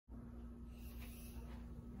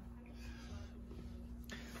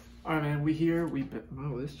All right, man,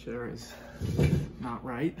 oh, this chair is not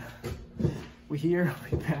right. We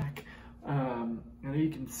back. I know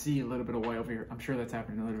you can see a little bit of white over here. I'm sure that's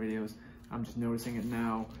happened in other videos. I'm just noticing it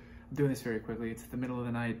now. I'm doing this very quickly. It's the middle of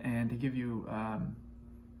the night, and to give you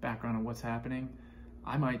background on what's happening,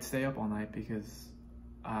 I might stay up all night because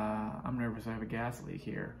I'm nervous I have a gas leak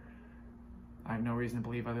here. I have no reason to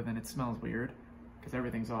believe other than it smells weird because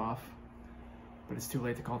everything's off. But it's too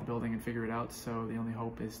late to call the building and figure it out, so the only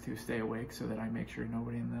hope is to stay awake so that I make sure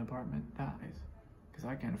nobody in the apartment dies, because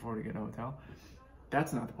I can't afford to get a hotel.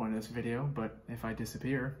 That's not the point of this video, but if I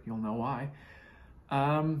disappear, you'll know why.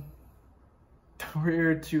 We're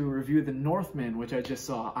here to review the Northman, which I just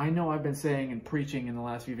saw. I know I've been saying and preaching in the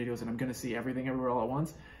last few videos that I'm going to see everything everywhere all at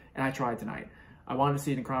once, and I tried tonight. I wanted to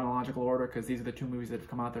see it in chronological order because these are the two movies that have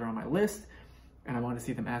come out that are on my list, and I wanted to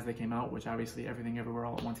see them as they came out, which obviously Everything Everywhere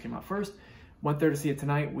All at Once came out first. Went there to see it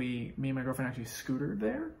tonight. Me and my girlfriend actually scootered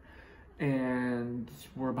there, and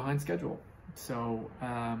we're behind schedule. So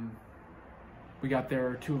we got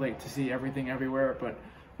there too late to see Everything Everywhere, but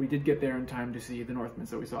we did get there in time to see the Northman,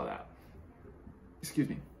 so we saw that. Excuse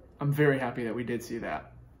me. I'm very happy that we did see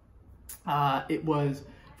that. It was,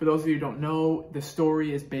 for those of you who don't know, the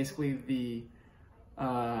story is basically the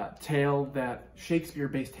tale that Shakespeare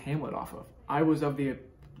based Hamlet off of. I was of the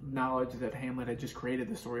knowledge that Hamlet had just created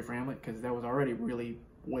the story for Hamlet because that was already really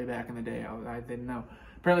way back in the day. I didn't know.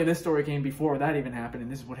 Apparently this story came before that even happened,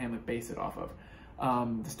 and this is what Hamlet based it off of.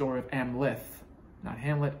 The story of Amleth, not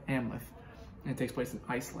Hamlet, Amleth. And it takes place in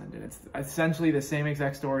Iceland, and it's essentially the same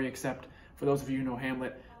exact story, except for those of you who know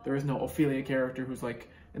Hamlet, there is no Ophelia character who's like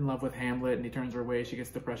in love with Hamlet and he turns her away, she gets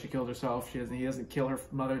depressed, she kills herself, he doesn't kill her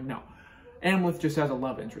mother, no. Amleth just has a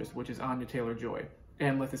love interest, which is Anya Taylor-Joy.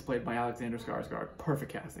 Amleth is played by Alexander Skarsgård.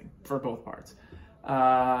 Perfect casting for both parts.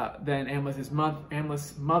 Then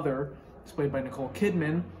Amleth's mother is played by Nicole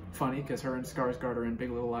Kidman. Funny, because her and Skarsgård are in Big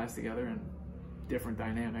Little Lies together, and different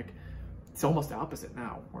dynamic. It's almost the opposite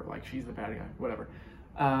now, where like she's the bad guy, whatever.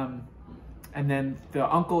 And then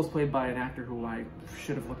the uncle is played by an actor who I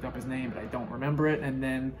should have looked up his name, but I don't remember it. And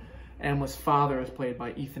then Amleth's father is played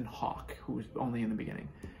by Ethan Hawke, who was only in the beginning.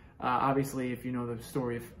 Obviously, if you know the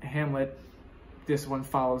story of Hamlet, this one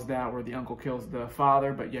follows that where the uncle kills the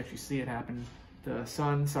father, but you actually see it happen. The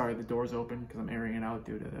son, sorry, the door's open because I'm airing it out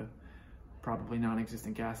due to the probably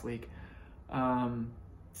non-existent gas leak. But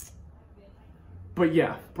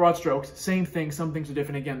yeah, broad strokes, same thing. Some things are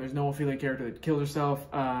different. Again, there's no Ophelia character that kills herself.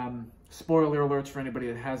 Spoiler alerts for anybody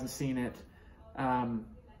that hasn't seen it.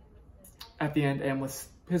 At the end,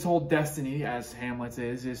 his whole destiny, as Hamlet's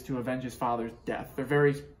is to avenge his father's death. They're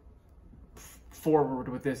very forward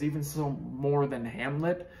with this, even so more than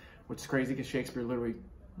Hamlet, which is crazy because Shakespeare literally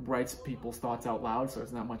writes people's thoughts out loud, so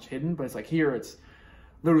it's not much hidden. But it's like here, it's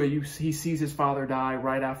literally he sees his father die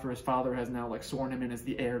right after his father has now like sworn him in as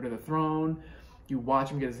the heir to the throne. You watch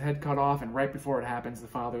him get his head cut off, and right before it happens, the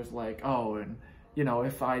father's like, "Oh, and you know,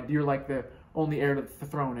 you're like the only heir to the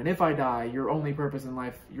throne, and if I die, your only purpose in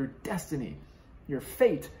life, your destiny, your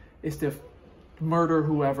fate is to murder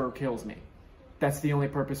whoever kills me. That's the only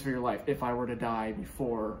purpose for your life. If I were to die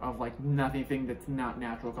before of like nothing that's not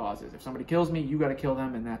natural causes. If somebody kills me, you got to kill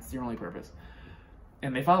them, and that's your only purpose."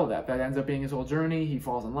 And they follow that. That ends up being his whole journey. He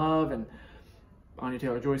falls in love, and Anya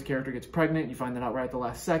Taylor-Joy's character gets pregnant. You find that out right at the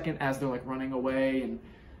last second as they're like running away, and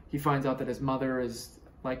he finds out that his mother is,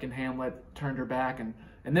 like in Hamlet, turned her back, and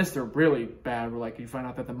in this they're really bad. Like you find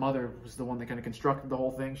out that the mother was the one that kind of constructed the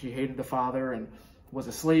whole thing. She hated the father and was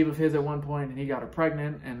a slave of his at one point, and he got her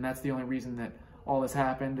pregnant, and that's the only reason that all this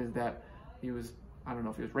happened is that he was, I don't know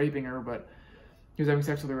if he was raping her, but he was having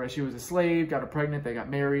sex with her as she was a slave, got her pregnant, they got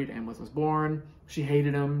married, Amleth was born. She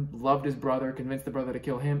hated him, loved his brother, convinced the brother to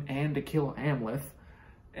kill him and to kill Amleth.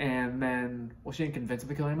 And then, well, she didn't convince him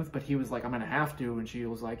to kill Amleth, but he was like, "I'm gonna have to," and she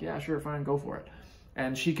was like, "Yeah, sure, fine, go for it."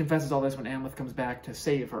 And she confesses all this when Amleth comes back to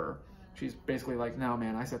save her. She's basically like, "No,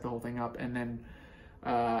 man, I set the whole thing up." And then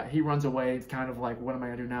he runs away. It's kind of like, what am I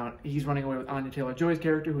gonna do now? He's running away with Anya Taylor-Joy's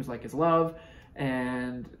character, who's like his love,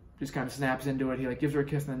 and just kind of snaps into it. He like gives her a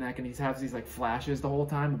kiss on the neck, and he has these like flashes the whole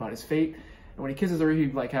time about his fate. And when he kisses her, he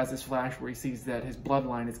like has this flash where he sees that his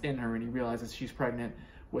bloodline is in her, and he realizes she's pregnant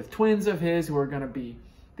with twins of his who are gonna be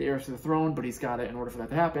the heirs to the throne. But he's got to, in order for that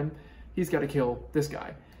to happen, he's got to kill this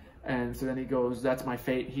guy. And so then he goes, "That's my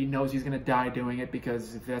fate." He knows he's gonna die doing it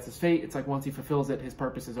because if that's his fate, it's like once he fulfills it, his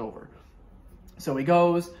purpose is over. So he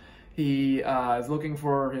goes. He is looking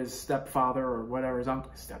for his stepfather or whatever, his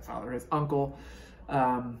uncle.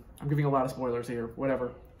 I'm giving a lot of spoilers here,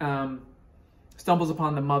 whatever. Stumbles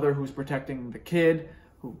upon the mother who's protecting the kid,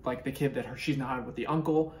 who like the kid that she's not with the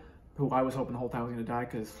uncle, who I was hoping the whole time was going to die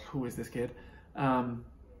because who is this kid?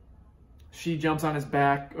 She jumps on his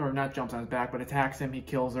back, or not jumps on his back, but attacks him. He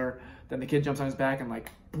kills her. Then the kid jumps on his back and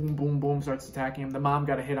like boom, boom, boom, starts attacking him. The mom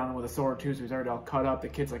got a hit on him with a sword too, so he's already all cut up. The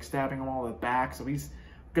kid's like stabbing him all in the back, so he's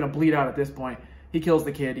gonna bleed out at this point. He kills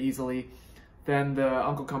the kid easily. Then the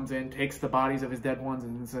uncle comes in, takes the bodies of his dead ones,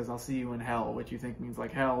 and says, "I'll see you in hell," which you think means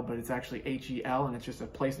like hell, but it's actually H-E-L, and it's just a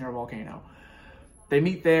place near a volcano. They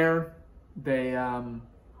meet there. They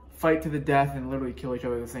fight to the death and literally kill each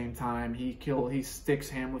other at the same time. He sticks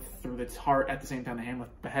Hamlet through the heart at the same time that Hamlet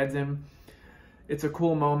beheads him. It's a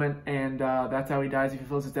cool moment, and that's how he dies. He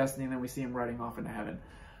fulfills his destiny, and then we see him riding off into heaven,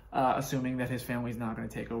 assuming that his family's not going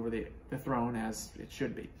to take over the throne as it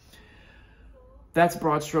should be. That's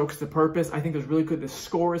broad strokes the purpose. I think it was really good. The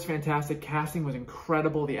score is fantastic. Casting was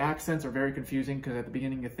incredible. The accents are very confusing because at the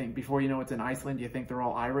beginning you think, before you know it's in Iceland, you think they're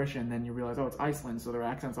all Irish, and then you realize, oh, it's Iceland, so their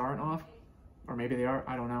accents aren't off. Or maybe they are,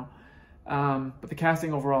 I don't know. But the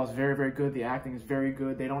casting overall is very, very good. The acting is very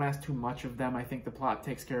good. They don't ask too much of them. I think the plot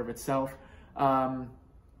takes care of itself.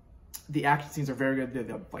 The action scenes are very good.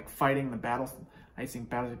 The like fighting, the battles, I think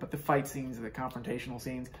battles, but the fight scenes, the confrontational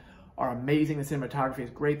scenes are amazing. The cinematography is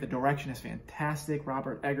great. The direction is fantastic.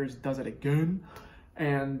 Robert Eggers does it again.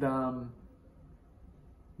 And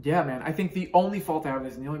yeah, man, I think the only fault I have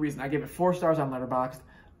is, and the only reason I give it 4 stars on Letterboxd,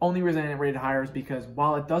 only reason I didn't rate it higher is because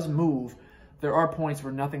while it does move, there are points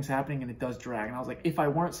where nothing's happening and it does drag. And I was like, if I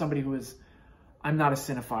weren't somebody who is, I'm not a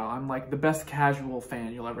cinephile. I'm like the best casual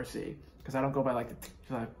fan you'll ever see. Because I don't go by like,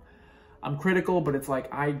 I'm critical, but it's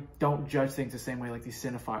like, I don't judge things the same way like these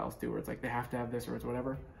cinephiles do, where it's like they have to have this or it's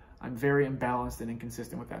whatever. I'm very imbalanced and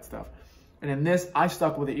inconsistent with that stuff. And in this, I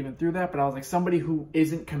stuck with it even through that, but I was like, somebody who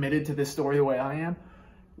isn't committed to this story the way I am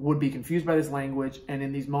would be confused by this language. And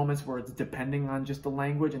in these moments where it's depending on just the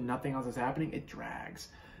language and nothing else is happening, it drags.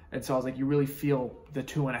 And so I was like, you really feel the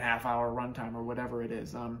 2.5-hour runtime or whatever it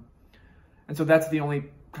is. And so that's the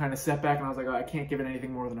only kind of setback. And I was like, oh, I can't give it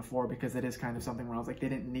anything more than a 4 because it is kind of something where I was like, they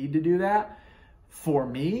didn't need to do that for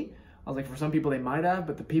me. I was like, for some people they might have,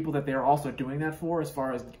 but the people that they're also doing that for, as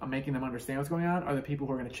far as making them understand what's going on, are the people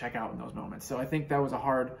who are going to check out in those moments. So I think that was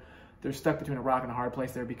they're stuck between a rock and a hard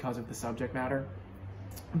place there because of the subject matter.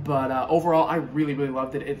 But overall, I really, really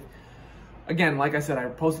loved it. Again, like I said, I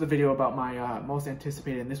posted a video about my most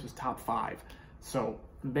anticipated, and this was top 5. So,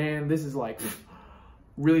 man, this is like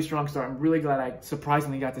really strong start. I'm really glad I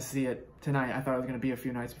surprisingly got to see it tonight. I thought it was going to be a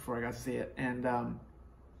few nights before I got to see it. And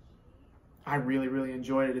I really, really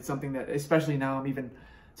enjoyed it. It's something that, especially now,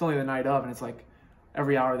 it's only the night of, and it's like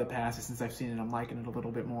every hour that passes since I've seen it, I'm liking it a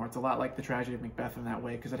little bit more. It's a lot like The Tragedy of Macbeth in that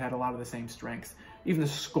way, because it had a lot of the same strengths. Even the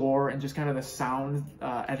score and just kind of the sound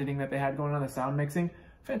editing that they had going on, the sound mixing,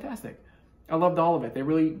 fantastic. I loved all of it.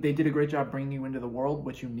 They did a great job bringing you into the world,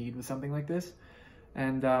 which you need with something like this.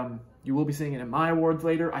 And you will be seeing it in my awards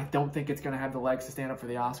later. I don't think it's going to have the legs to stand up for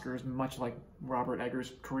the Oscars, much like Robert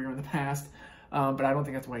Eggers' career in the past. But I don't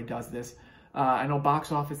think that's why he does this. I know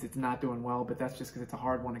box office, it's not doing well, but that's just because it's a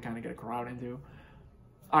hard one to kind of get a crowd into.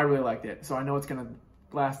 I really liked it. So I know it's going to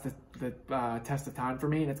last the test of time for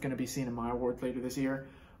me, and it's going to be seen in my awards later this year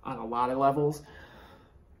on a lot of levels.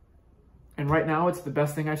 And right now, it's the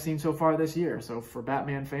best thing I've seen so far this year. So for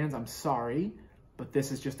Batman fans, I'm sorry, but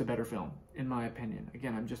this is just a better film, in my opinion.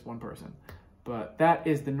 Again, I'm just one person. But that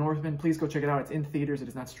is The Northman. Please go check it out. It's in theaters. It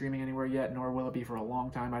is not streaming anywhere yet, nor will it be for a long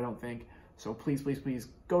time, I don't think. So please, please, please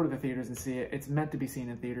go to the theaters and see it. It's meant to be seen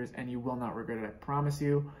in theaters, and you will not regret it. I promise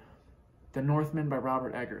you. The Northman by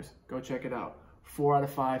Robert Eggers. Go check it out. 4 out of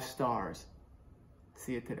 5 stars.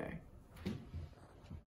 See it today.